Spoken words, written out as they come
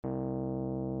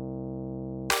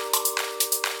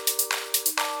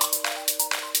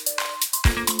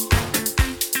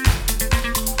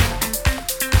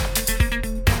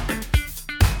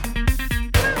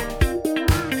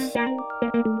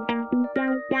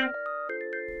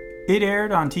It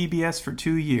aired on TBS for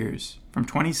 2 years, from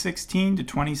 2016 to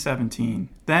 2017.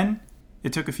 Then,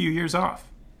 it took a few years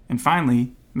off, and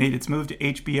finally made its move to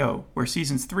HBO, where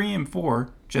seasons 3 and 4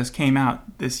 just came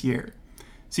out this year.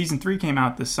 Season 3 came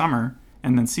out this summer,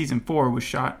 and then season 4 was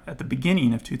shot at the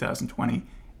beginning of 2020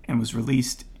 and was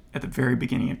released at the very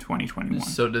beginning of 2021.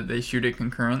 So did they shoot it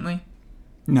concurrently?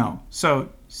 No.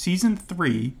 So season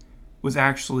 3 was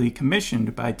actually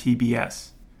commissioned by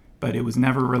TBS, but it was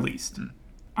never released.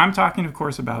 I'm talking, of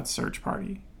course, about Search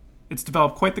Party. It's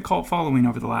developed quite the cult following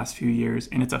over the last few years,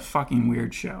 and it's a fucking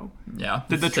weird show. Yeah,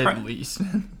 to say the least.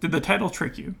 Did the title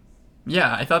trick you?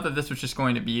 Yeah, I thought that this was just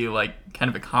going to be, like, kind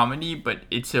of a comedy, but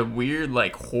it's a weird,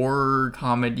 like, horror,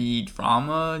 comedy,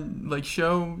 drama, like,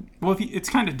 show. Well, it's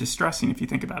kind of distressing if you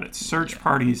think about it. Search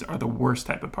parties are the worst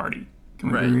type of party. Can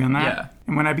we agree on that? Yeah.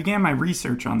 And when I began my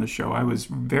research on the show, I was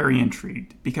very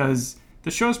intrigued, because the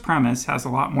show's premise has a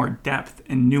lot more depth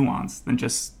and nuance than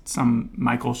just some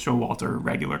Michael Showalter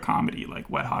regular comedy like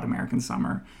Wet Hot American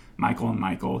Summer, Michael and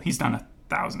Michael. He's done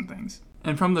 1,000 things.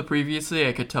 And from the previously,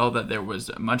 I could tell that there was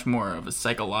much more of a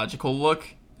psychological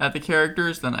look at the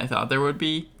characters than I thought there would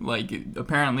be. Like,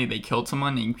 apparently they killed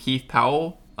someone named Keith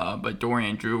Powell, but Dory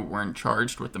and Drew weren't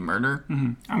charged with the murder.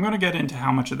 Mm-hmm. I'm going to get into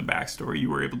how much of the backstory you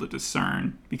were able to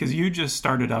discern, because you just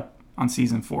started up on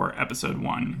season 4, episode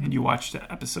 1, and you watched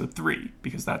episode 3,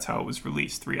 because that's how it was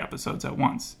released, 3 episodes at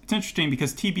once. It's interesting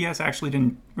because TBS actually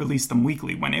didn't release them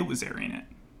weekly when it was airing it.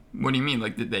 What do you mean?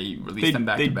 Like, did they release them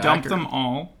back to back? They dumped them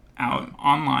all out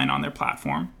online on their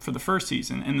platform for the first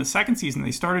season. In the second season,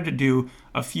 they started to do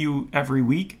a few every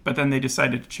week, but then they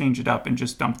decided to change it up and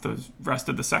just dump the rest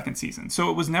of the second season.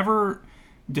 So it was never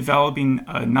developing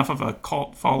enough of a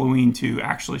cult following to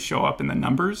actually show up in the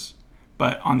numbers.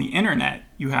 But on the internet,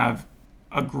 you have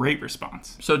a great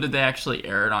response. So did they actually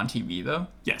air it on TV, though?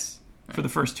 Yes, for the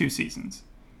first 2 seasons.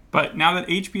 But now that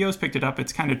HBO's picked it up,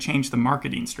 it's kind of changed the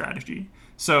marketing strategy.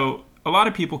 So a lot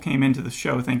of people came into the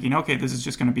show thinking, okay, this is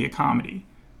just going to be a comedy.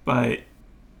 But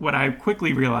what I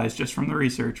quickly realized just from the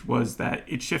research was that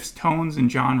it shifts tones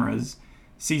and genres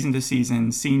season to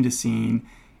season, scene to scene.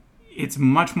 It's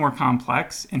much more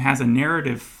complex and has a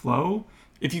narrative flow.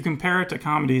 If you compare it to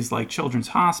comedies like Children's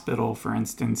Hospital, for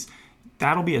instance,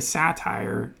 that'll be a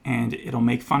satire and it'll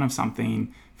make fun of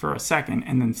something for a second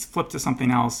and then flip to something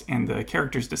else, and the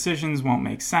characters' decisions won't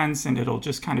make sense, and it'll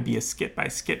just kind of be a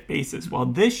skit-by-skit basis. While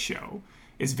this show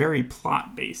is very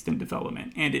plot-based in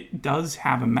development, and it does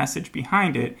have a message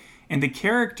behind it, and the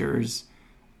characters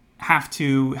have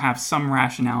to have some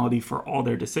rationality for all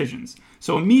their decisions.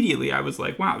 So immediately I was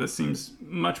like, wow, this seems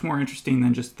much more interesting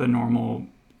than just the normal,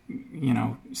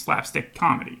 slapstick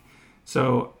comedy.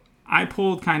 So I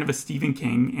pulled kind of a Stephen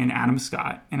King and Adam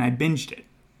Scott, and I binged it.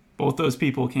 Both those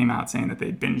people came out saying that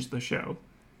they'd binged the show.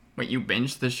 Wait, you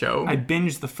binged the show? I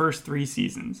binged the first 3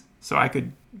 seasons so I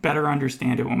could better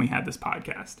understand it when we had this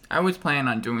podcast. I was planning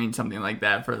on doing something like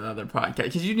that for the other podcast,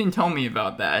 because you didn't tell me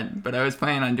about that, but I was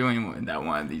planning on doing that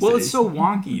one of these days. Well, it's so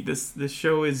wonky. This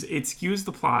show it skews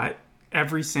the plot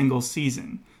every single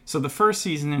season. So the first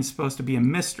season is supposed to be a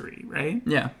mystery, right?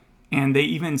 Yeah. And they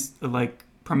even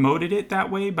promoted it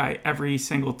that way by every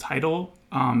single title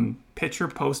picture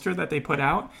poster that they put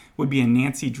out would be a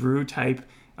Nancy Drew type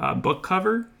book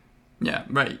cover. Yeah,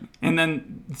 right. And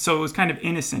then, so it was kind of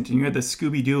innocent, and you had the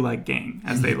Scooby-Doo like gang,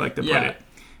 as they like to put it.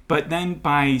 But then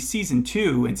by season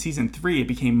 2 and season 3, it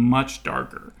became much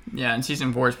darker. Yeah, and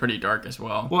season 4 is pretty dark as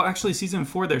well. Well, actually, season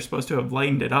 4, they're supposed to have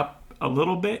lightened it up a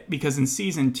little bit, because in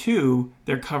season 2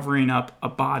 they're covering up a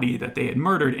body that they had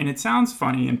murdered, and it sounds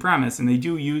funny in premise, and they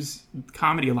do use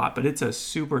comedy a lot, but it's a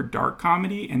super dark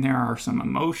comedy, and there are some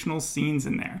emotional scenes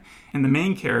in there. And the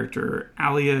main character,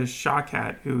 Alia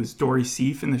Shawkat, who's Dory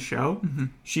Seif in the show,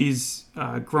 she's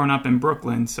grown up in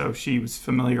Brooklyn, so she was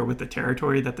familiar with the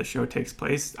territory that the show takes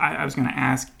place. I was going to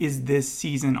ask, is this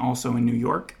season also in New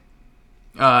York?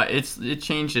 It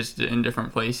changes in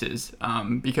different places,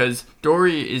 because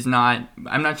Dory is not,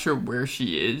 I'm not sure where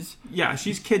she is. Yeah,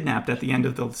 she's kidnapped at the end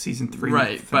of the season 3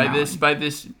 Right, finale. by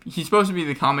this, he's supposed to be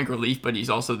the comic relief, but he's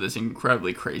also this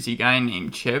incredibly crazy guy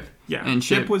named Chip. Yeah, and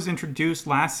Chip was introduced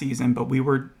last season, but we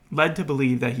were led to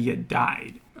believe that he had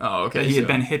died. Oh, okay. That he had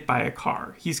been hit by a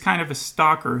car. He's kind of a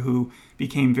stalker who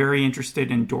became very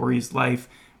interested in Dory's life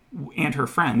and her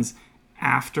friends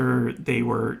after they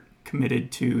were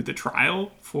committed to the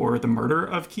trial for the murder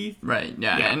of Keith. Right,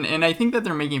 yeah. And I think that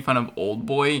they're making fun of Old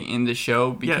Boy in the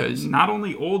show because... Yeah, not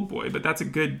only Old Boy, but that's a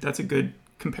good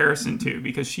comparison too,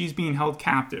 because she's being held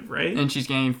captive, right? And she's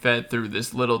getting fed through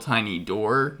this little tiny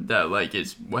door that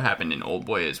is what happened in Old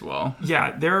Boy as well.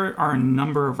 Yeah, there are a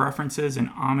number of references and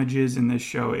homages in this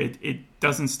show. It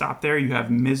doesn't stop there. You have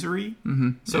Misery.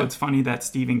 So it's funny that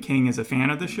Stephen King is a fan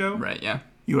of the show. Right, yeah.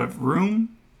 You have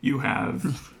Room. You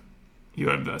have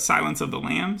Silence of the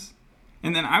Lambs.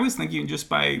 And then I was thinking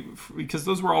because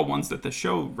those were all ones that the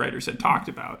show writers had talked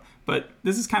about. But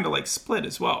this is kind of like Split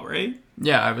as well, right?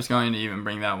 Yeah, I was going to even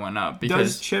bring that one up.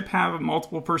 Because does Chip have a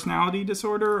multiple personality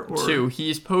disorder? Or? Two.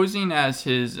 He's posing as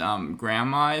his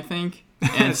grandma, I think.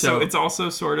 And so it's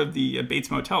also sort of the Bates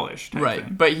Motel-ish type right,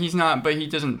 thing. but he's not. But he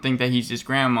doesn't think that he's his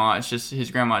grandma. It's just his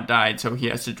grandma died, so he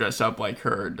has to dress up like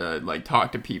her to like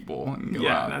talk to people and go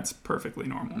out. That's perfectly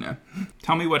normal. Yeah.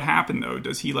 Tell me what happened though.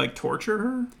 Does he like torture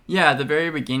her? Yeah, at the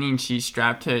very beginning, she's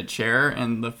strapped to a chair,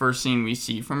 and the first scene we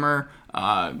see from her,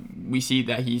 we see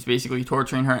that he's basically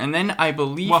torturing her, and then I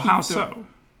believe. Well, how so?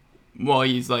 Well,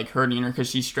 he's like hurting her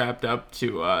because she's strapped up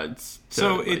to.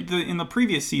 In the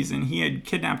previous season, he had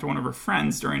kidnapped one of her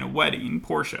friends during a wedding,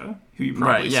 Portia, who you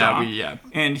probably saw.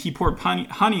 And he poured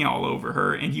honey all over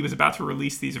her, and he was about to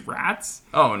release these rats.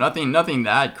 Oh, nothing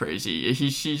that crazy.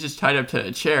 She's just tied up to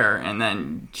a chair, and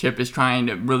then Chip is trying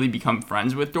to really become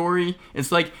friends with Dory.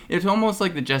 It's almost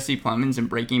like the Jesse Plemons in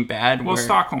Breaking Bad. Well,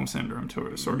 Stockholm Syndrome,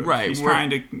 sort of. Right. He's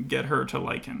trying to get her to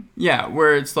like him. Yeah,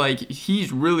 where it's like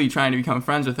he's really trying to become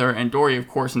friends with her, and Dory, of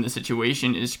course, in this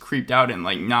situation is creeped out and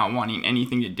like not wanting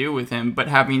anything to do with him, but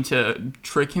having to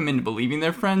trick him into believing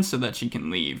they're friends so that she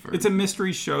can leave. It's a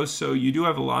mystery show, so you do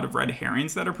have a lot of red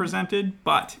herrings that are presented,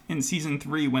 but in season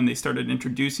 3, when they started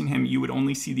introducing him, you would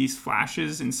only see these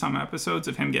flashes in some episodes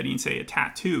of him getting, say, a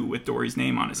tattoo with Dory's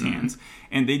name on his hands.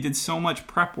 And they did so much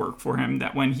prep work for him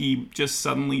that when he just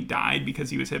suddenly died because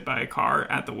he was hit by a car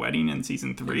at the wedding in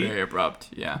season 3... Very abrupt,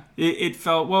 yeah. It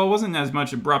felt... Well, it wasn't as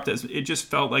much abrupt as... It just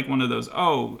felt like one of those,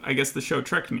 I guess the show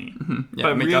tricked me.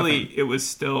 Yeah, but really, it was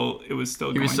still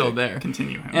there.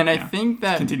 Continue him. And I think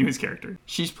that... Continue his character.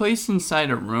 She's placed inside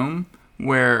a room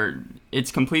where it's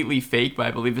completely fake, but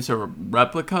I believe it's a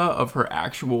replica of her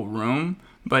actual room.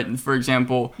 But, for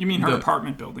example... You mean her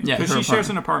apartment building? Yeah, because she shares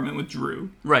an apartment with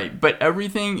Drew. Right, but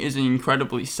everything is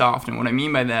incredibly soft, and what I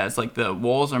mean by that is, like, the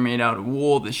walls are made out of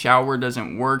wool, the shower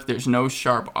doesn't work, there's no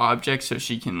sharp objects so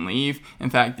she can leave. In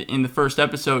fact, in the first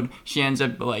episode, she ends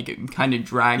up, like, kind of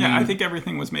dragging... Yeah, I think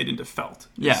everything was made into felt.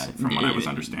 Yeah. From what I was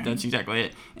understanding. That's exactly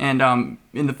it. And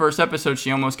in the first episode,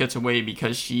 she almost gets away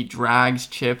because she drags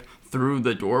Chip through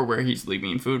the door where he's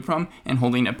leaving food from and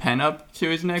holding a pen up to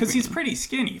his neck. Because he's pretty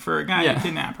skinny for a guy to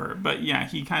kidnap her. But yeah,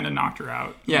 he kind of knocked her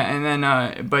out. Yeah, and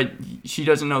then, but she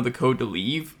doesn't know the code to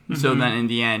leave. So then in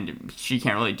the end, she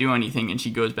can't really do anything and she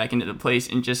goes back into the place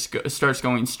and just starts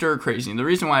going stir crazy. And the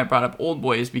reason why I brought up Old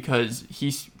Boy is because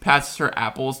he passes her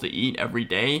apples to eat every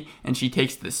day and she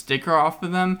takes the sticker off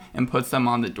of them and puts them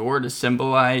on the door to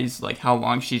symbolize like how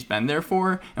long she's been there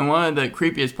for. And one of the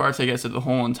creepiest parts, I guess, of the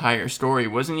whole entire story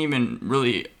wasn't even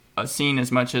really a scene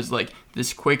as much as like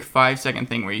this quick 5-second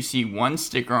thing where you see one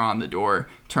sticker on the door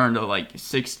turn to like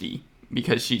 60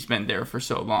 because she's been there for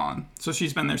so long. So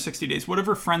she's been there 60 days. What have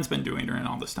her friends been doing during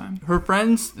all this time? Her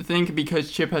friends think because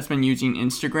Chip has been using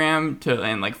Instagram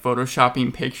and like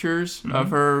photoshopping pictures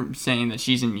of her, saying that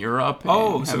she's in Europe.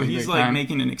 Oh, so he's like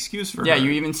making an excuse for her. Yeah,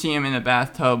 you even see him in the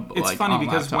bathtub. It's like, funny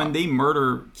because when they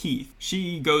murder Keith,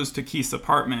 she goes to Keith's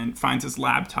apartment, finds his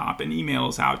laptop, and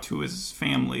emails out to his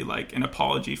family like an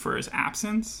apology for his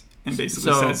absence. And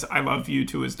basically says, I love you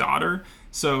to his daughter.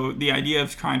 So the idea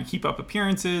of trying to keep up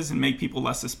appearances and make people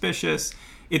less suspicious,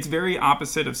 it's very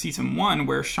opposite of season 1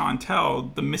 where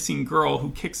Chantel, the missing girl who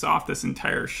kicks off this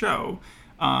entire show,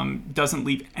 doesn't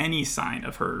leave any sign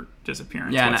of her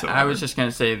disappearance whatsoever. And I was just going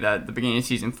to say that the beginning of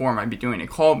season 4 might be doing a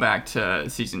callback to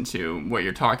season 2, what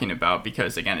you're talking about,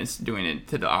 because again, it's doing it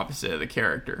to the opposite of the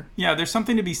character. Yeah, there's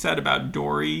something to be said about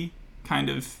Dory kind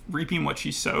of reaping what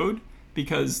she sowed,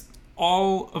 because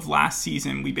all of last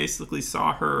season, we basically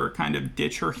saw her kind of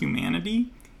ditch her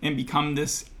humanity and become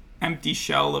this empty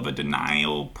shell of a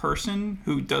denial person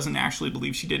who doesn't actually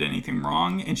believe she did anything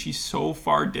wrong. And she's so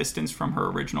far distanced from her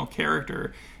original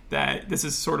character that this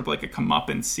is sort of like a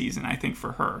comeuppance season, I think,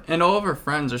 for her. And all of her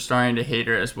friends are starting to hate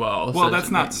her as well. Well, that's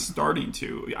not starting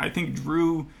to. I think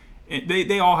Drew,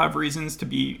 they all have reasons to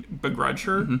begrudge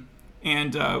her.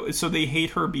 And so they hate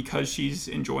her because she's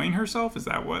enjoying herself? Is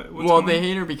that what's going on? They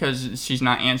hate her because she's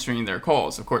not answering their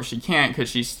calls. Of course, she can't because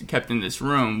she's kept in this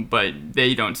room, but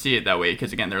they don't see it that way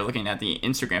because, again, they're looking at the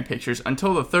Instagram pictures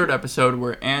until the third episode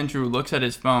where Andrew looks at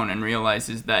his phone and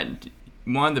realizes that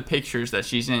one of the pictures that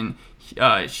she's in,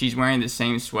 she's wearing the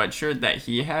same sweatshirt that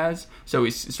he has. So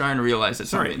he's starting to realize that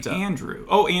something's up. Andrew.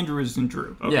 Oh, Andrew is in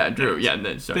Drew. Okay. Yeah, Drew. Yeah,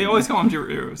 they always call him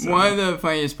Drew. So. One of the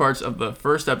funniest parts of the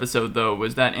first episode, though,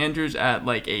 was that Andrew's at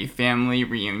like a family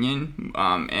reunion,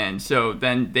 and so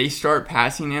then they start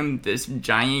passing him this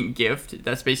giant gift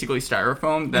that's basically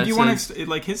styrofoam. Do you want to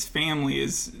like his family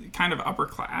is kind of upper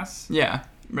class? Yeah.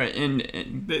 Right,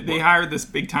 and they hired this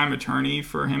big-time attorney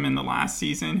for him in the last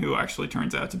season, who actually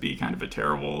turns out to be kind of a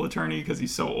terrible attorney because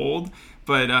he's so old.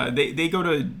 But they go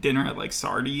to dinner at like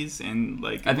Sardi's, and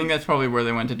like I think that's probably where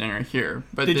they went to dinner here.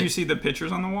 But did you see the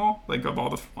pictures on the wall, like of all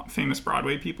the famous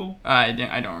Broadway people? I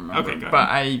don't remember. Okay, go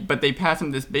ahead. But they pass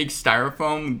him this big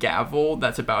styrofoam gavel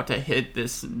that's about to hit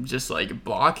this just like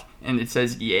block, and it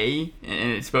says "Yay,"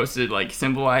 and it's supposed to like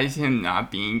symbolize him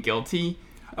not being guilty.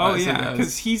 Oh yeah,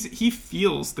 because he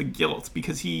feels the guilt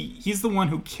because he's the one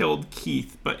who killed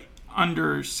Keith, but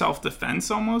under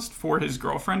self-defense almost for his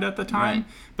girlfriend at the time. Right.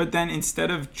 But then instead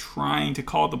of trying to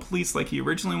call the police like he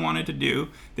originally wanted to do,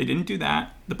 they didn't do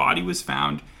that. The body was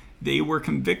found. They were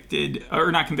convicted,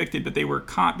 or not convicted, but they were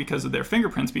caught because of their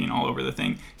fingerprints being all over the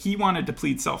thing. He wanted to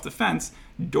plead self-defense.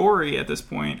 Dory, at this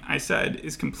point, I said,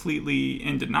 is completely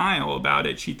in denial about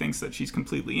it. She thinks that she's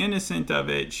completely innocent of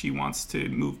it. She wants to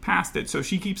move past it. So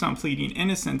she keeps on pleading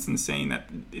innocence and saying that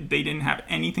they didn't have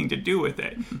anything to do with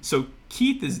it. So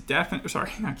Keith is definitely,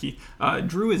 sorry, not Keith,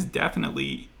 Drew is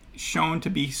definitely shown to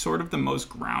be sort of the most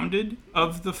grounded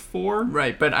of the four.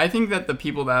 Right, but I think that the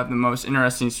people that have the most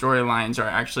interesting storylines are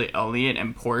actually Elliot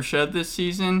and Portia this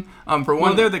season.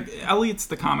 Elliot's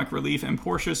the comic relief, and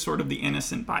Portia's sort of the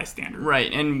innocent bystander.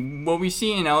 Right, and what we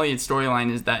see in Elliot's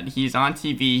storyline is that he's on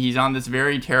TV. He's on this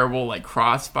very terrible, like,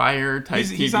 Crossfire type TV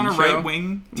show. He's on a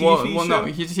right-wing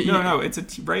TV show. No, it's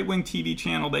a right-wing TV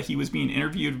channel that he was being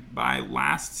interviewed by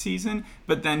last season,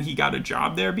 but then he got a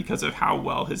job there because of how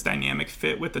well his dynamic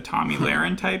fit with the Tommy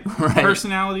Lahren type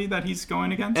personality that he's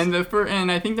going against.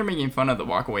 And I think they're making fun of the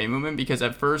walk-away movement because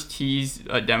at first he's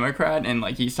a Democrat and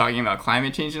like he's talking about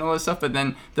climate change and all this stuff, but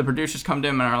then the producers come to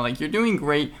him and are like, "You're doing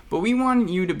great, but we want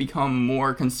you to become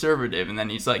more conservative." And then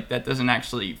he's like, "That doesn't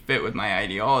actually fit with my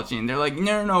ideology." And they're like,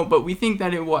 No, but we think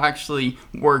that it will actually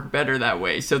work better that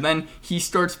way. So then he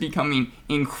starts becoming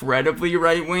incredibly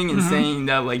right-wing and saying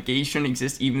that like gays shouldn't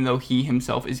exist even though he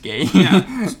himself is gay.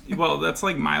 Yeah. Well, that's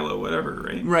like Milo whatever,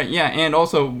 right? Right, yeah, and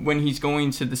also when he's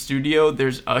going to the studio,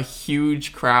 there's a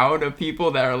huge crowd of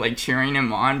people that are like cheering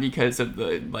him on because of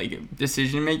the like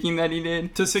decision making that he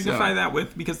did. To signify that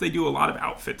with, because they do a lot of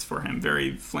outfits for him,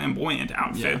 very flamboyant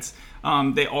outfits.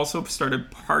 Yeah. They also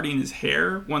started parting his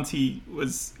hair once he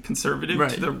was conservative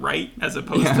to the right as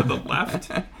opposed to the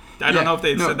left. I don't know if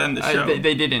they said that in the show.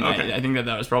 They didn't. Okay. I think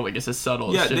that was probably just a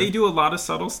subtle shift. They do a lot of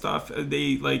subtle stuff.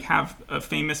 They like have a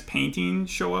famous painting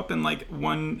show up in like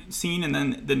one scene, and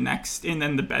then the next, and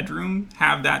then the bedroom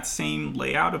have that same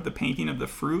layout of the painting of the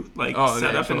fruit, like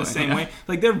set up in the same way.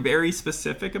 Like they're very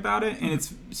specific about it, and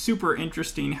it's super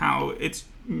interesting how it's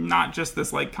not just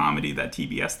this like comedy that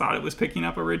TBS thought it was picking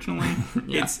up originally.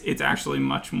 It's actually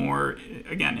much more,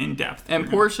 again, in depth. And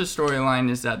Portia's storyline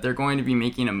is that they're going to be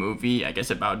making a movie, I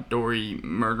guess, about Dory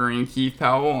murdering Keith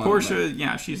Powell.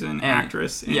 Portia, she's an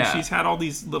actress, and she's had all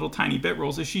these little tiny bit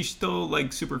roles. Is she still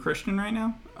like super Christian right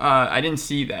now? I didn't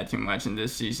see that too much in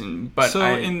this season, but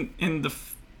in the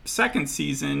second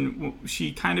season,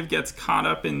 she kind of gets caught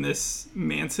up in this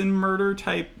Manson murder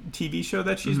type TV show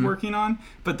that she's working on,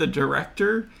 but the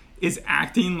director is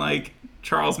acting like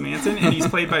Charles Manson, and he's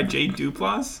played by Jay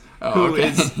Duplass,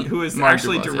 who is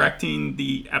actually directing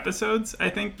the episodes, I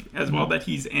think, as well, that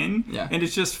he's in. Yeah. And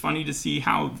it's just funny to see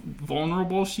how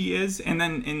vulnerable she is. And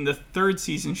then in the third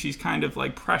season, she's kind of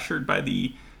like pressured by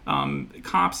the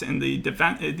cops and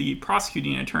the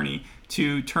prosecuting attorney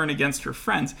to turn against her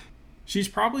friends. She's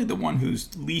probably the one who's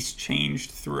least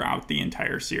changed throughout the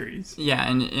entire series. Yeah,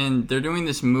 and they're doing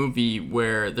this movie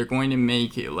where they're going to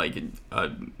make like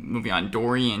a movie on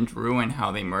Dory and Drew and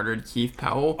how they murdered Keith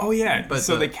Powell. Oh yeah, but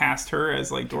so they cast her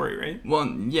as like Dory, right? Well,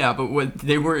 yeah, but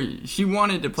she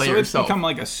wanted to play herself. So it's become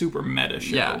like a super meta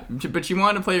show. Yeah, but she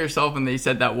wanted to play herself, and they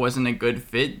said that wasn't a good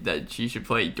fit, that she should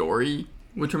play Dory.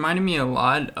 Which reminded me a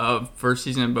lot of first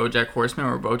season of BoJack Horseman,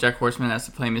 where BoJack Horseman has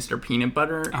to play Mr. Peanut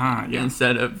Butter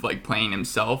instead of like playing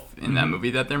himself in that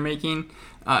movie that they're making.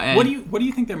 And What do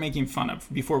you think they're making fun of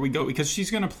before we go? Because she's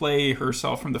going to play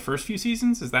herself from the first few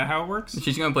seasons. Is that how it works?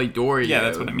 she's going to play Dory. Yeah,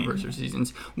 that's what I mean. The first few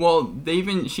seasons. Well,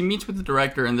 she meets with the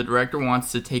director, and the director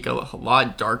wants to take a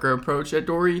lot darker approach at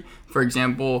Dory. For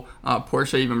example,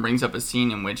 Portia even brings up a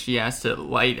scene in which she has to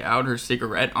light out her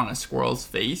cigarette on a squirrel's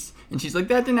face. And she's like,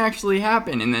 that didn't actually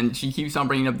happen. And then she keeps on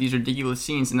bringing up these ridiculous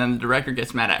scenes. And then the director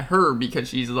gets mad at her because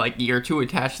she's like, you're too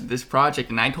attached to this project.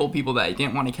 And I told people that I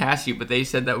didn't want to cast you, but they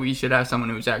said that we should have someone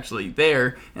who's actually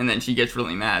there. And then she gets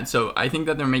really mad. So I think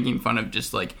that they're making fun of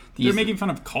just like these. They're making fun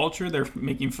of culture. They're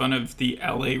making fun of the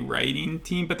LA writing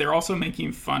team. But they're also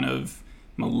making fun of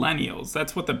millennials.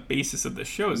 That's what the basis of the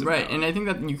show is about. Right, and I think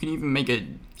that you can even make a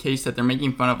case that they're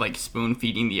making fun of like spoon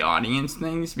feeding the audience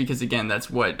things, because again, that's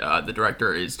what the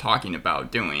director is talking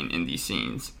about doing in these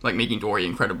scenes, like making Dory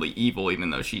incredibly evil even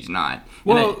though she's not.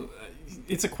 Well,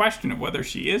 it's a question of whether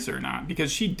she is or not,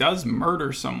 because she does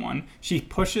murder someone. She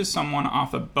pushes someone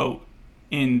off a boat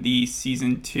in the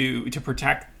season 2 to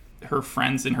protect her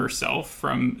friends and herself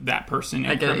from that person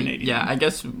incriminating them. I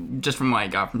guess just from what I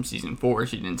got from season 4,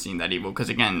 she didn't seem that evil. Because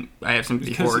again, I have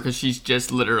sympathy for her because she's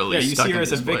just literally stuck see her in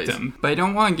as this a place. victim. But I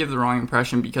don't want to give the wrong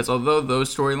impression, because although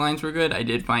those storylines were good, I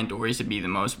did find Dory's to be the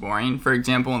most boring. For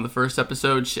example, in the first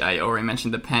episode, I already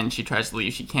mentioned the pen. She tries to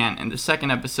leave, she can't. In the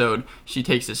second episode, she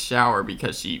takes a shower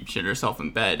because she shit herself in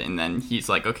bed, and then he's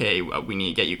like, okay, we need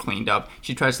to get you cleaned up.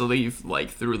 She tries to leave like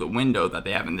through the window that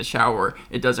they have in the shower.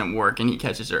 It doesn't work, and he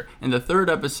catches her. In the third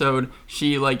episode,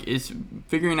 she like is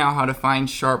figuring out how to find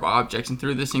sharp objects, and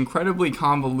through this incredibly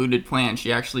convoluted plan,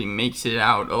 she actually makes it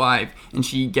out alive, and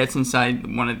she gets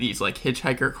inside one of these like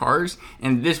hitchhiker cars.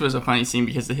 And this was a funny scene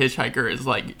because the hitchhiker is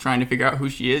like trying to figure out who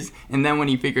she is, and then when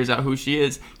he figures out who she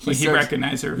is, he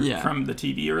recognized her from the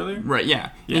TV earlier. Right, yeah.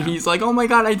 And he's like, oh my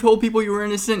god, I told people you were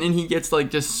innocent, and he gets like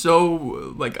just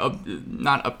so like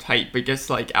not uptight, but just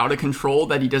like out of control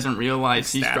that he doesn't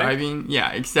realize he's driving.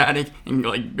 Yeah, ecstatic, and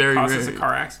like very causes a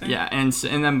car accident. Yeah, and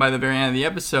then by the very end of the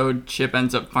episode, Chip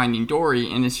ends up finding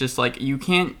Dory, and it's just like, you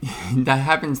can't. That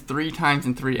happens 3 times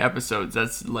in 3 episodes.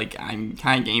 That's like, I'm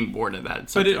kind of getting bored of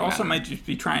that. But it also might just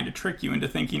be trying to trick you into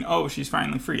thinking, oh, she's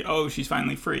finally free. Oh, she's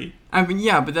finally free. I mean,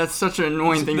 yeah, but that's such an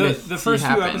annoying thing to see The first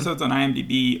happen. few episodes on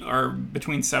IMDb are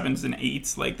between 7s and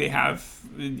 8s. Like, they have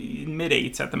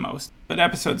mid-8s at the most. But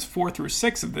episodes 4 through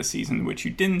 6 of this season, which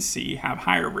you didn't see, have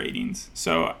higher ratings.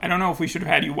 So I don't know if we should have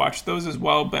had you watch those as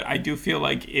well, but I do feel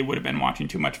like it would have been watching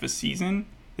too much of a season,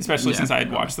 especially since I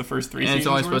had watched the first 3 seasons. And it's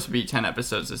only supposed to be 10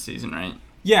 episodes this season, right?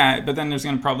 Yeah, but then there's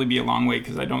going to probably be a long wait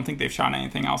because I don't think they've shot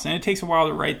anything else. And it takes a while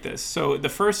to write this. So the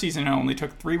first season it only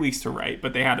took 3 weeks to write,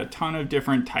 but they had a ton of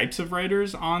different types of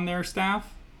writers on their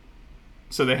staff.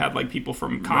 So they had like people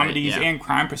from comedies and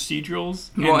crime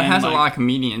procedurals. Well, it has a lot of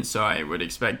comedians, so I would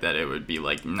expect that it would be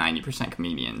like 90%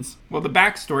 comedians. Well, the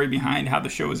backstory behind how the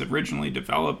show was originally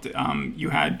developed, you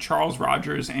had Charles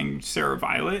Rogers and Sarah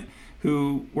Violet,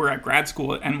 who were at grad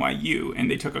school at NYU, and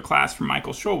they took a class from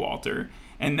Michael Showalter.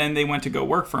 And then they went to go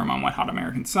work for him on Wet Hot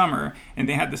American Summer, and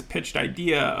they had this pitched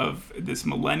idea of this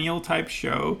millennial type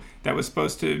show that was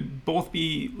supposed to both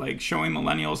be like showing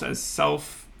millennials as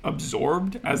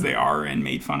self-absorbed as they are and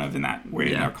made fun of in that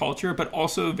way in our culture, but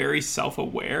also very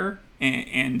self-aware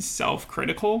and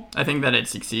self-critical. I think that it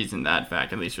succeeds in that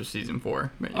fact, at least for season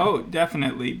 4. But, Oh,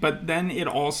 definitely. But then it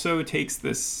also takes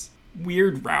this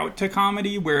weird route to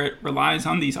comedy where it relies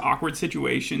on these awkward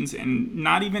situations and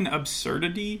not even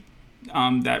absurdity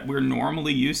that we're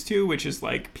normally used to, which is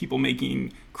like people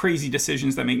making crazy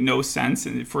decisions that make no sense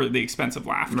and for the expense of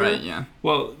laughter. Right, yeah.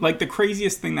 Well, like the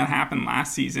craziest thing that happened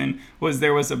last season was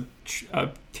there was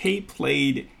a tape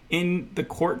played in the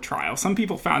court trial. Some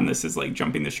people found this as like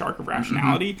jumping the shark of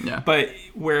rationality, but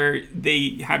where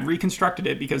they had reconstructed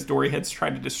it because Dory had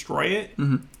tried to destroy it,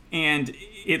 and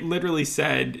it literally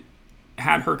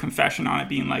had her confession on it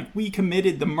being like, we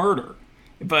committed the murder.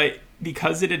 But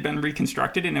because it had been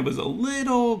reconstructed and it was a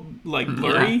little like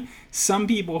blurry, some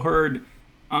people heard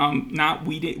not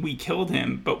we killed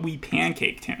him, but we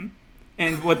pancaked him.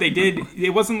 And what they did, it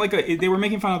wasn't like they were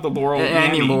making fun of the Laurel.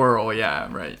 Annie Laurel, yeah,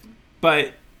 right.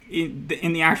 But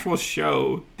in the actual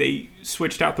show, they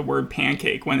switched out the word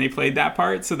pancake when they played that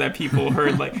part so that people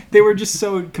heard like they were just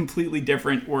so completely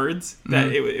different words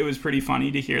that it was pretty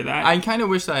funny to hear that. I kind of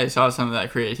wish that I saw some of that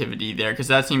creativity there because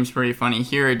that seems pretty funny.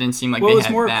 Here it didn't seem like they had that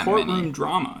many. Well, it's more courtroom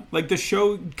drama. Like the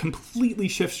show completely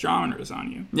shifts genres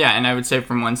on you. Yeah, and I would say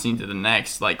from one scene to the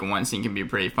next, like one scene can be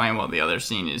pretty funny while the other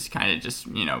scene is kind of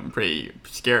just, pretty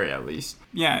scary at least.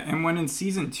 Yeah, and when in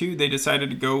season 2 they decided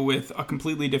to go with a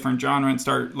completely different genre and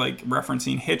start like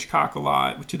referencing Hitchcock a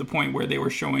lot, to the point where they were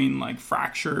showing like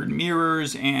fractured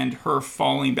mirrors and her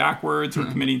falling backwards or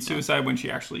committing suicide when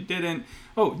she actually didn't.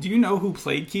 Oh, do you know who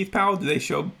played Keith Powell? Do they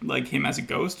show like him as a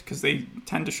ghost? Because they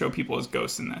tend to show people as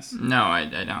ghosts in this. No, I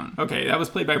don't. Okay, that was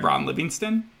played by Ron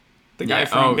Livingston, the guy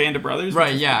from Band of Brothers.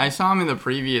 Right, yeah. I saw him in the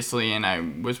previously, and I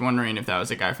was wondering if that was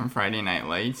the guy from Friday Night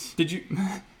Lights. Did you...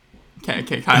 Kyle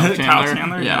Chandler? Kyle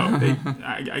Chandler? Yeah. No,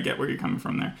 I get where you're coming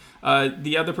from there.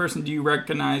 The other person, do you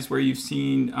recognize where you've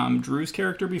seen Drew's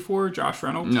character before, Josh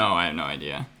Reynolds? No, I have no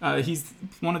idea. He's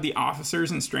one of the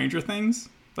officers in Stranger Things.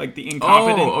 Like the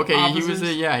incompetent officers.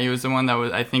 He was the one that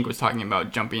was talking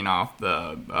about jumping off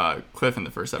the cliff in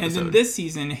the first episode. And in this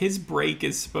season, his break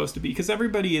is supposed to be, because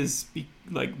everybody is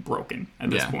like broken at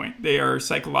this point. They are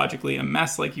psychologically a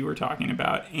mess, like you were talking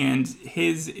about, and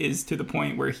his is to the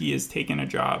point where he has taken a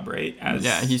job, right?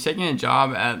 He's taking a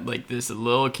job at like this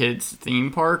little kid's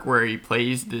theme park where he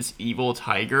plays this evil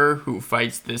tiger who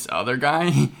fights this other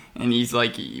guy, and he's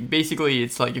like, basically,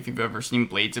 it's like if you've ever seen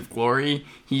Blades of Glory,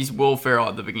 he's Will Ferrell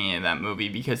at the beginning of that movie,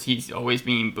 because he's always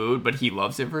being booed, but he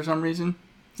loves it for some reason.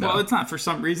 So. Well, it's not for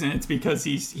some reason. It's because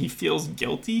he feels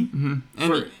guilty. Mm-hmm.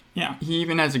 And he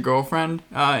even has a girlfriend,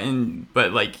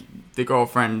 but like the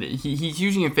girlfriend, he's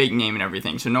using a fake name and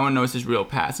everything, so no one knows his real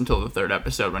past until the third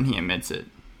episode when he admits it.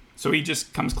 So he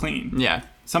just comes clean. Yeah.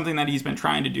 Something that he's been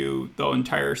trying to do the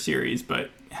entire series, but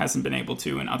hasn't been able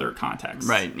to in other contexts.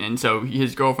 Right, and so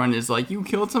his girlfriend is like, you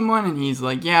killed someone? And he's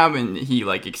like, yeah, and he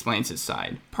like explains his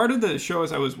side. Part of the show,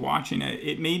 as I was watching it,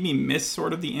 it made me miss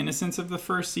sort of the innocence of the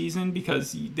first season,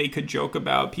 because they could joke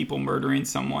about people murdering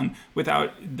someone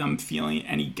without them feeling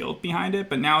any guilt behind it.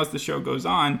 But now as the show goes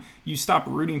on, you stop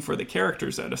rooting for the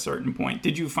characters at a certain point.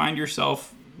 Did you find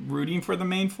yourself rooting for the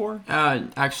main four?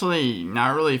 Actually,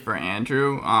 not really for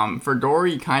Andrew. For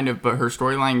Dory, kind of, but her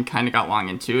storyline kind of got long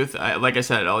in tooth. Like I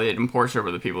said, Elliot and Portia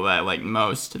were the people that I liked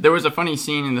most. There was a funny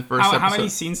scene in the first episode. How many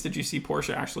scenes did you see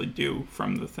Portia actually do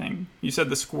from the thing? You said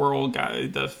the squirrel guy,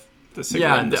 the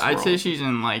cigarette and the squirrel. I'd say she's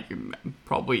in like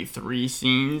probably 3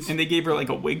 scenes. And they gave her like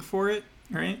a wig for it,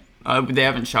 right? They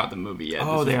haven't shot the movie yet.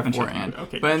 Oh, they haven't shot the movie.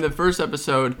 Okay. But in the first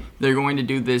episode, they're going to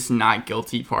do this not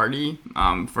guilty party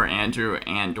for Andrew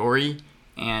and Dory.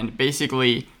 And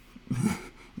basically,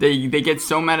 they get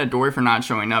so mad at Dory for not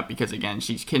showing up because, again,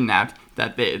 she's kidnapped,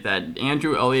 that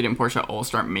Andrew, Elliot, and Portia all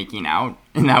start making out.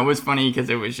 And that was funny because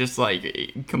it was just,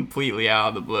 like, completely out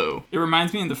of the blue. It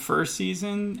reminds me in the first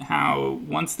season how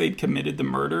once they'd committed the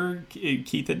murder,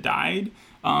 Keith had died,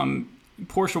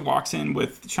 Portia walks in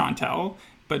with Chantel,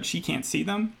 but she can't see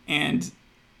them, and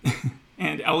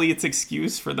Elliot's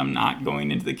excuse for them not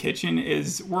going into the kitchen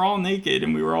is, we're all naked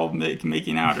and we were all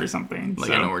making out or something. Like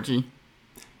an orgy?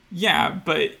 Yeah,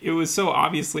 but it was so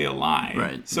obviously a lie.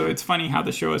 Right. So it's funny how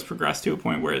the show has progressed to a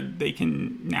point where they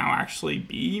can now actually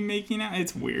be making out.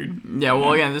 It's weird. Yeah,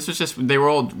 well, again, this was just, they were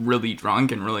all really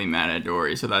drunk and really mad at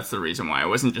Dory, so that's the reason why. It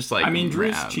wasn't just like... I mean,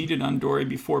 Drew's cheated on Dory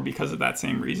before because of that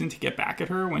same reason, to get back at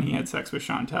her, when he had sex with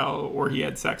Chantel, or he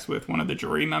had sex with one of the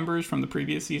jury members from the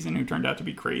previous season who turned out to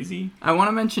be crazy. I want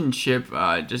to mention Chip,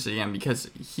 just again, because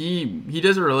he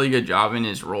does a really good job in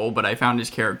his role, but I found his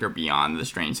character beyond the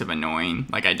strengths of annoying.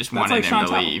 Like, I just wanted him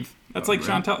to leave. That's like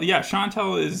Chantel. Yeah,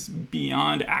 Chantel is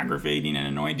beyond aggravating and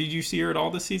annoying. Did you see her at all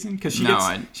this season? Because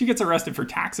she gets arrested for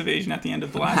tax evasion at the end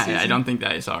of the last season. I don't think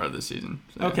that I saw her this season.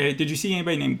 So. Okay, did you see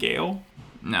anybody named Gail?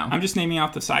 No. I'm just naming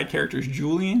off the side characters.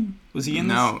 Julian, was he in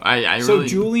this? No, I So really...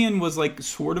 Julian was like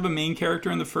sort of a main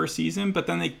character in the first season, but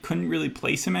then they couldn't really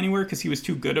place him anywhere because he was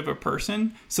too good of a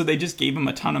person. So they just gave him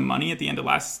a ton of money at the end of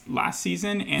last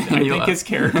season, and I think his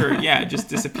character, just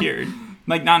disappeared.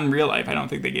 Like, not in real life. I don't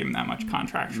think they gave him that much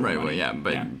contractual money. Well, yeah,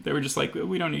 but... Yeah, they were just like,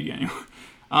 we don't need you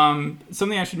anymore.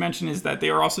 Something I should mention is that they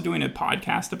are also doing a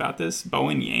podcast about this.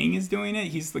 Bowen Yang is doing it.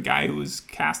 He's the guy who was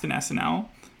cast in SNL.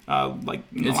 In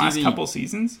the last couple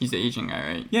seasons. He's the Asian guy,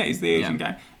 right? Yeah, he's the Asian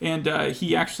guy. And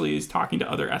he actually is talking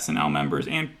to other SNL members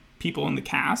and people in the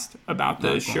cast about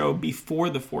the show before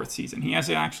the 4th season. He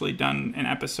hasn't actually done an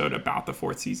episode about the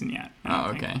 4th season yet.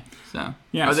 Okay. So,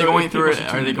 yeah, are they going through it?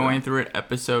 Are they going through it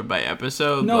episode by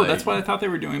episode? No, that's what I thought they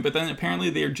were doing. But then apparently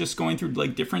they're just going through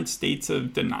like different states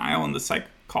of denial and the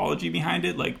psychology behind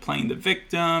it, like playing the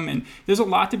victim. And there's a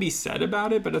lot to be said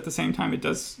about it, but at the same time, it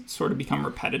does sort of become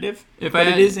repetitive. It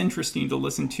is interesting to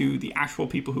listen to the actual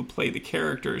people who play the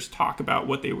characters talk about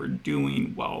what they were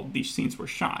doing while these scenes were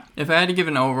shot. If I had to give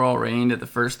an overall rating to the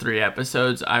first 3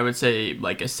 episodes, I would say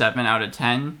like a 7 out of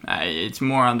 10. It's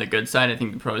more on the good side. I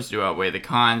think the pros do outweigh the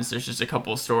cons. There's just a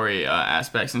couple story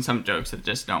aspects and some jokes that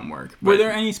just don't work. Were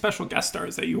there any special guest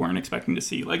stars that you weren't expecting to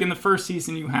see? Like in the first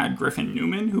season, you had Griffin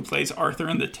Newman, who plays Arthur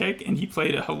in The Tick, and he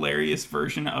played a hilarious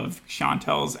version of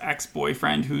Chantel's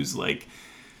ex-boyfriend who's like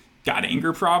got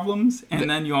anger problems. And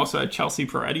then you also had Chelsea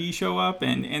Peretti show up,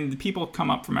 and the people come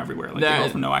up from everywhere. Like the girl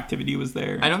from No Activity was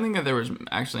there. I don't think that there was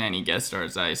actually any guest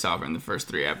stars that I saw from the first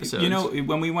 3 episodes. You know,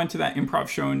 when we went to that improv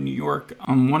show in New York,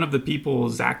 one of the people,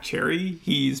 Zach Cherry,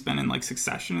 he's been in like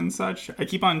Succession and such. I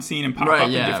keep on seeing him pop up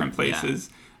in different places.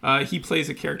 Yeah. He plays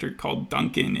a character called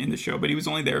Duncan in the show, but he was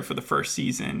only there for the first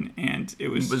season, and it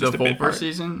was just the a full bit first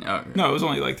season? Oh, okay. No, it was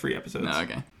only like 3 episodes. Oh,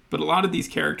 okay. But a lot of these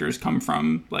characters come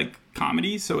from like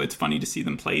comedy, so it's funny to see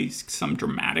them play some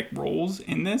dramatic roles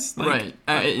in this. Like, right.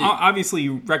 Obviously,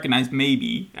 you recognize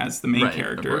Maybe as the main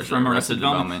character from Arrested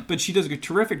Development, but she does a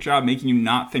terrific job making you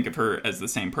not think of her as the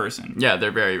same person. Yeah,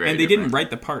 they're very, very. And they didn't write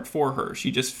the part for her;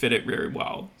 she just fit it very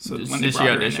well. So did she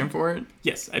audition for it?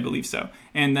 Yes, I believe so.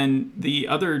 And then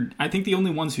I think the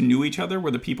only ones who knew each other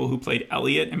were the people who played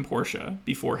Elliot and Portia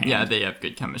beforehand. Yeah, they have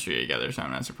good chemistry together, so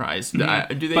I'm not surprised.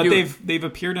 Mm-hmm. They've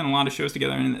appeared in a lot of shows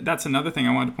together, and that's another thing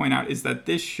I wanted to point out is that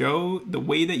this show, the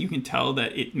way that you can tell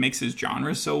that it mixes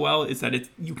genres so well is that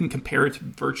you can compare it to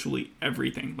virtually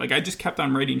everything. Like I just kept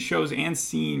on writing shows and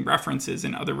seeing references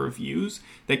in other reviews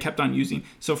that kept on using.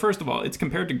 So first of all, it's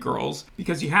compared to Girls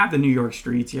because you have the New York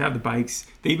streets, you have the bikes.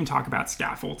 They even talk about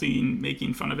scaffolding,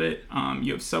 making fun of it.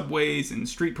 You have subways and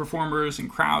street performers and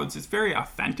crowds. It's very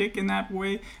authentic in that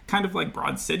way, kind of like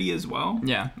Broad City as well.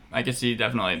 Yeah, I can see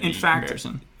definitely the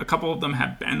comparison. A couple of them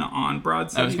have been on Broad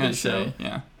City. I was going to say,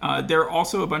 yeah. There are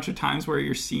also a bunch of times where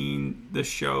you're seeing the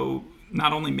show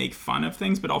not only make fun of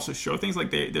things, but also show things.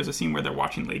 Like there's a scene where they're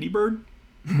watching Lady Bird.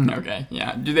 Okay,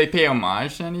 yeah. Do they pay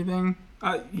homage to anything?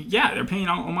 Yeah, they're paying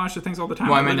homage to things all the time.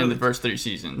 Well, I meant in the first 3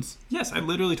 seasons. Yes, I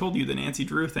literally told you the Nancy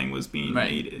Drew thing was being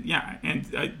made. Yeah, and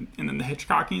then the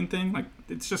Hitchcockian thing, like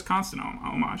it's just constant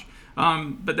homage.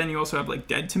 But then you also have like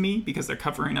Dead to Me because they're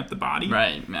covering up the body.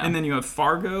 Right. Yeah. And then you have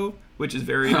Fargo, which is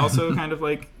very also kind of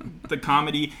like the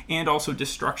comedy and also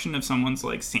destruction of someone's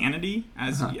like sanity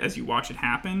as you watch it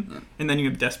happen. Yeah. And then you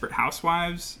have Desperate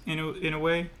Housewives in a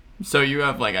way. So you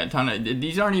have like a ton of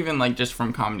these aren't even like just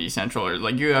from Comedy Central or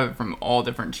like you have from all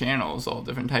different channels, all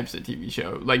different types of TV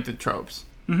show, like the tropes.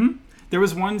 Mm-hmm. There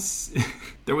was one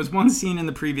scene in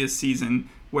the previous season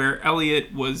where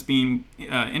Elliot was being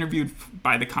interviewed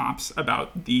by the cops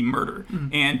about the murder. Mm-hmm.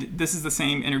 And this is the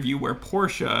same interview where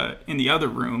Portia in the other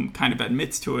room kind of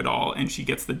admits to it all and she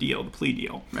gets the plea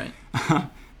deal. Right.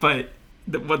 But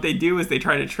what they do is they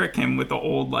try to trick him with the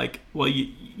old like, well,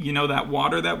 you know that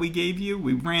water that we gave you?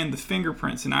 We ran the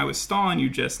fingerprints and I was stalling you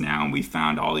just now and we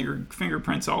found all your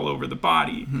fingerprints all over the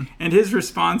body. Mm-hmm. And his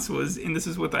response was, and this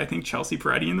is with I think Chelsea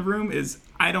Peretti in the room, is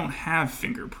I don't have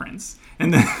fingerprints.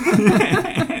 And then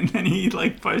and then he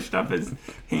like pushed up his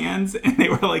hands and they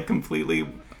were like completely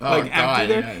empty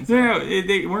there. No,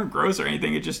 they weren't gross or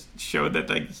anything. It just showed that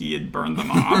like he had burned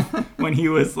them off when he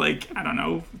was like, I don't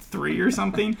know, 3 or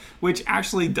something, which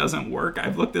actually doesn't work.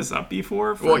 I've looked this up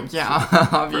before for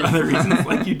other reasons,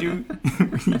 like you do.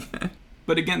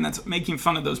 But again, that's making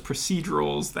fun of those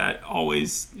procedurals that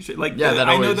always like. Yeah,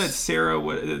 I know that Sarah,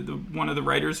 one of the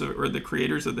writers or the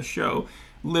creators of the show,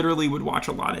 literally would watch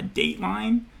a lot of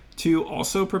Dateline to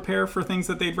also prepare for things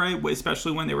that they'd write,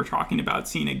 especially when they were talking about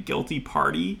seeing a guilty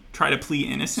party try to plead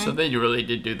innocent. So they really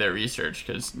did do their research,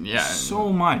 because, yeah.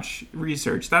 So much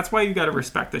research. That's why you got to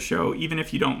respect the show, even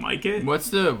if you don't like it. What's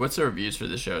the reviews for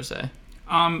the show say?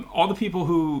 All the people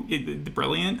who,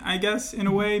 brilliant, I guess, in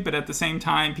a way, but at the same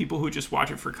time, people who just watch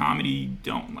it for comedy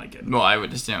don't like it. Well, I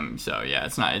would assume so, yeah.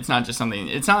 It's not just something,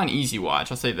 it's not an easy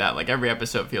watch, I'll say that. Like, every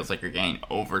episode feels like you're getting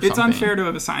over something. It's unfair to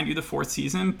have assigned you the 4th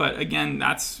season, but again,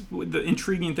 that's the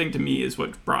intriguing thing to me is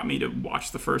what brought me to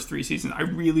watch the first 3 seasons. I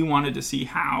really wanted to see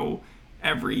how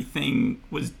everything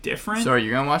was different. So are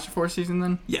you going to watch the 4th season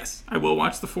then? Yes, I will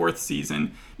watch the 4th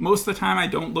season. Most of the time, I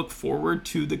don't look forward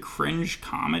to the cringe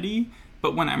comedy,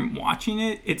 but when I'm watching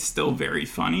it, it's still very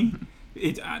funny.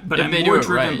 But I'm more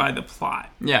driven by the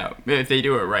plot. Yeah, if they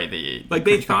do it right,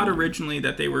 they thought originally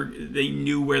that they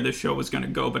knew where the show was going to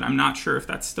go, but I'm not sure if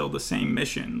that's still the same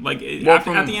mission. Like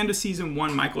at the end of season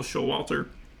 1, Michael Showalter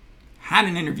had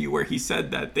an interview where he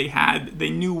said that they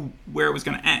knew where it was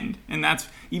going to end, and that's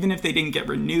even if they didn't get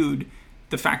renewed,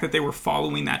 the fact that they were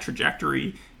following that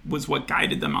trajectory was what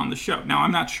guided them on the show. Now,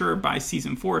 I'm not sure by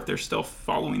season 4 if they're still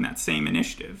following that same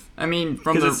initiative. I mean,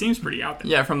 because it seems pretty out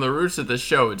there. Yeah, from the roots of the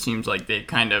show, it seems like they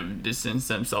kind of distanced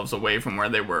themselves away from where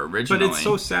they were originally. But it's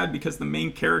so sad because the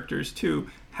main characters, too,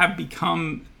 have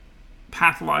become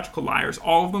pathological liars.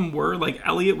 All of them were. Like,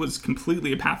 Elliot was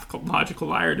completely a pathological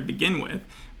liar to begin with.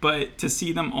 But to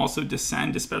see them also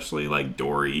descend, especially like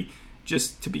Dory,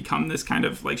 just to become this kind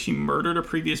of like she murdered a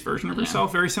previous version of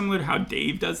herself, very similar to how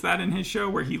Dave does that in his show,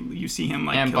 where you see him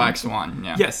like and Black Swan.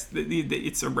 Yeah. Yes,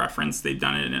 it's a reference. They've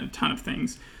done it in a ton of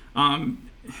things.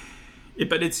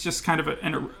 But it's just kind of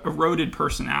an eroded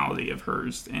personality of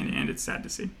hers, and it's sad to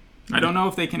see. I don't know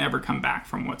if they can ever come back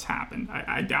from what's happened.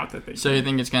 I doubt that they can. So you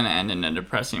think it's going to end in a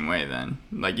depressing way then?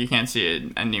 Like, you can't see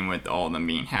it ending with all of them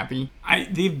being happy?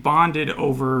 They've bonded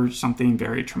over something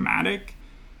very traumatic,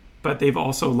 but they've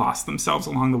also lost themselves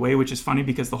along the way, which is funny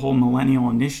because the whole millennial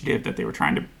initiative that they were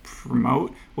trying to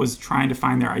promote was trying to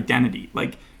find their identity.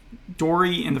 Like,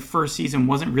 Dory in the first season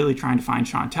wasn't really trying to find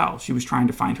Chantel. She was trying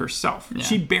to find herself. Yeah.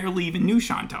 She barely even knew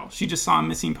Chantel. She just saw a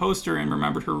missing poster and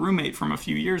remembered her roommate from a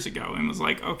few years ago and was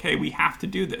like, okay, we have to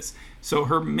do this. So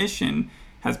her mission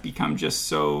has become just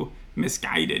so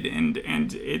misguided. And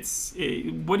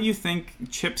what do you think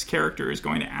Chip's character is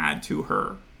going to add to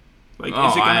her? Like,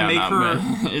 is it going to make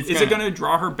her? Is it going to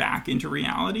draw her back into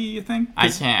reality? You think? I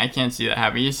can't see that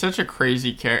happening. He's such a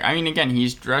crazy character. I mean, again,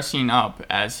 he's dressing up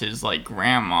as his like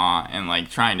grandma and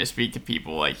like trying to speak to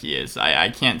people like he is.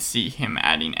 I can't see him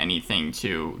adding anything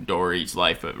to Dory's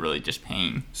life, but really just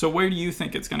pain. So where do you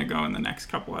think it's going to go in the next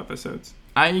couple episodes?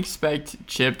 I expect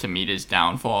Chip to meet his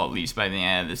downfall at least by the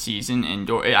end of the season,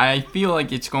 and I feel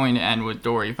like it's going to end with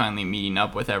Dory finally meeting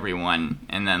up with everyone,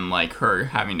 and then like her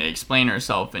having to explain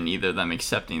herself, and either them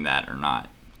accepting that or not.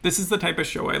 This is the type of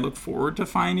show I look forward to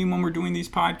finding when we're doing these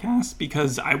podcasts,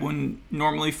 because I wouldn't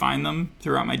normally find them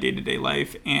throughout my day-to-day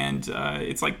life, and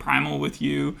it's like Primal with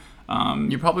you.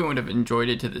 You probably wouldn't have enjoyed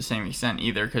it to the same extent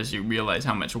either, because you realize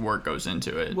how much work goes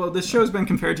into it. Well, this show's been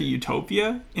compared to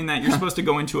Utopia in that you're supposed to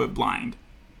go into it blind.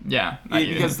 Yeah.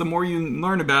 Because the more you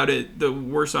learn about it, the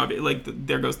worse off it. Like,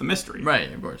 there goes the mystery.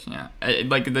 Right, of course, yeah.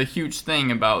 Like, the huge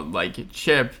thing about, like,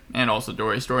 Chip and also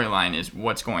Dory's storyline is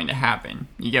what's going to happen.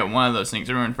 You get one of those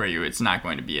things ruined for you, it's not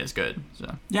going to be as good,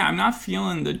 so. Yeah, I'm not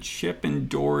feeling the Chip and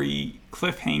Dory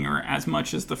cliffhanger as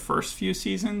much as the first few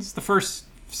seasons. The first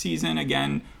season,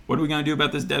 again, what are we going to do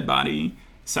about this dead body?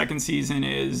 Second season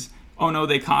is, oh no,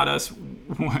 they caught us.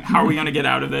 How are we going to get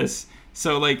out of this?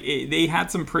 So, like, they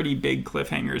had some pretty big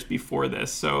cliffhangers before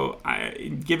this. So,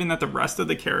 given that the rest of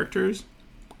the characters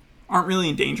aren't really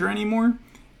in danger anymore,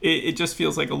 it just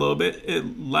feels like a little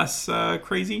bit less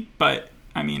crazy. But,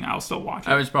 I mean, I'll still watch it.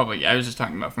 I was just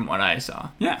talking about from what I saw.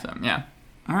 Yeah. So, yeah.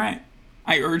 All right.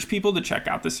 I urge people to check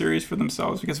out the series for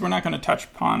themselves, because we're not going to touch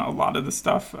upon a lot of the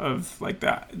stuff of like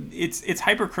that. It's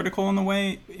hypercritical in a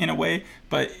way,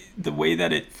 but the way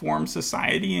that it forms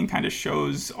society and kind of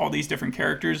shows all these different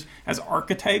characters as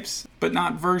archetypes, but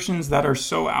not versions that are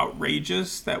so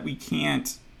outrageous that we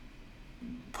can't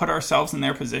put ourselves in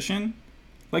their position.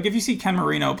 Like, if you see Ken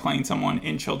Marino playing someone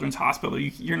in Children's Hospital,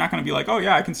 you're not going to be like, oh,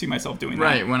 yeah, I can see myself doing that.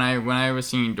 Right. When I was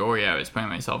seeing Dory, I was putting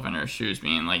myself in her shoes,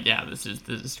 being like, yeah, this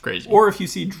is crazy. Or if you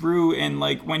see Drew, and,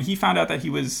 like, when he found out that he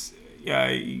was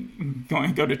going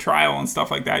to go to trial and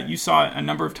stuff like that, you saw a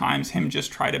number of times him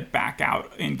just try to back out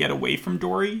and get away from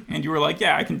Dory. And you were like,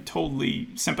 yeah, I can totally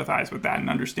sympathize with that and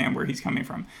understand where he's coming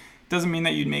from. Doesn't mean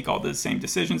that you'd make all the same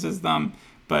decisions as them,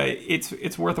 but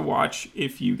it's worth a watch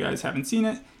if you guys haven't seen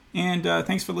it. And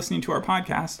thanks for listening to our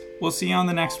podcast. We'll see you on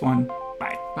the next one.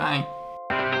 Bye. Bye.